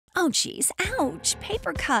Oh geez, ouch,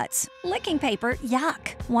 paper cuts. Licking paper,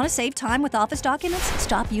 yuck. Want to save time with office documents?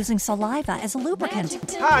 Stop using saliva as a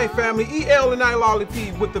lubricant. Hi family, EL and I Lolly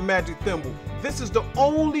P with the Magic Thimble. This is the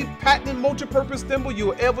only patented multi-purpose thimble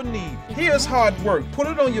you'll ever need. Here's hard work. Put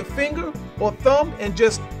it on your finger or thumb and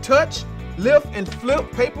just touch, lift, and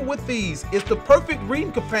flip paper with ease. It's the perfect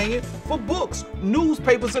reading companion for books,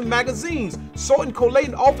 newspapers, and magazines. Sort and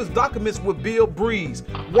collating office documents with Bill Breeze.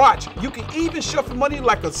 Watch, you can even shuffle money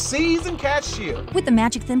like a seasoned cashier. With the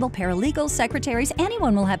Magic Thimble, paralegals, secretaries,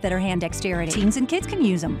 anyone will have better hand dexterity. Teens and kids can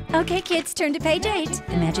use them. Okay kids, turn to page 8.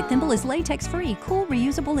 The Magic Thimble is latex-free, cool,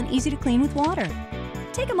 reusable, and easy to clean with water.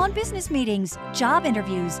 Take them on business meetings, job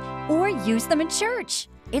interviews, or use them in church.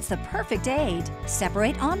 It's the perfect aid.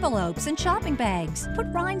 Separate envelopes and shopping bags. Put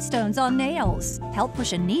rhinestones on nails. Help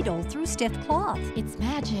push a needle through stiff cloth. It's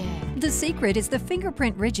magic. The secret is the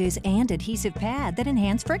fingerprint ridges and adhesive pad that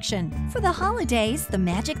enhance friction. For the holidays, the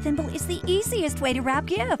Magic Thimble is the easiest way to wrap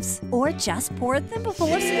gifts. Or just pour a thimble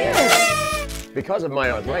full of spirits. Because of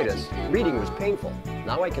my arthritis, reading was painful.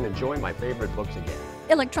 Now I can enjoy my favorite books again.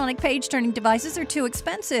 Electronic page-turning devices are too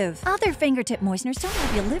expensive. Other fingertip moisteners don't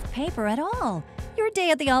let you lift paper at all. Your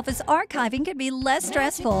day at the office archiving could be less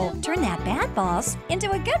stressful. Turn that bad boss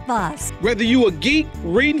into a good boss. Whether you a geek,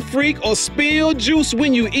 reading freak, or spill juice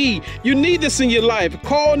when you eat, you need this in your life.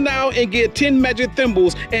 Call now and get 10 Magic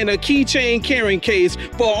Thimbles and a keychain carrying case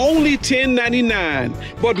for only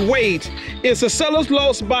 $10.99. But wait, it's a seller's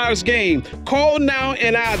lost buyer's game. Call now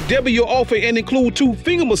and I'll double your offer and include 2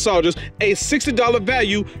 finger massagers, a $60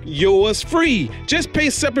 value, yours free. Just pay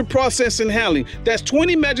separate processing and handling. That's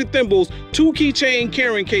 20 Magic Thimbles, 2 keychain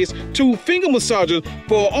carrying case, 2 finger massagers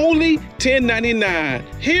for only $10.99.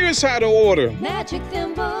 Here's how to order. Magic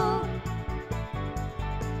Thimble.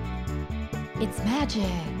 It's magic.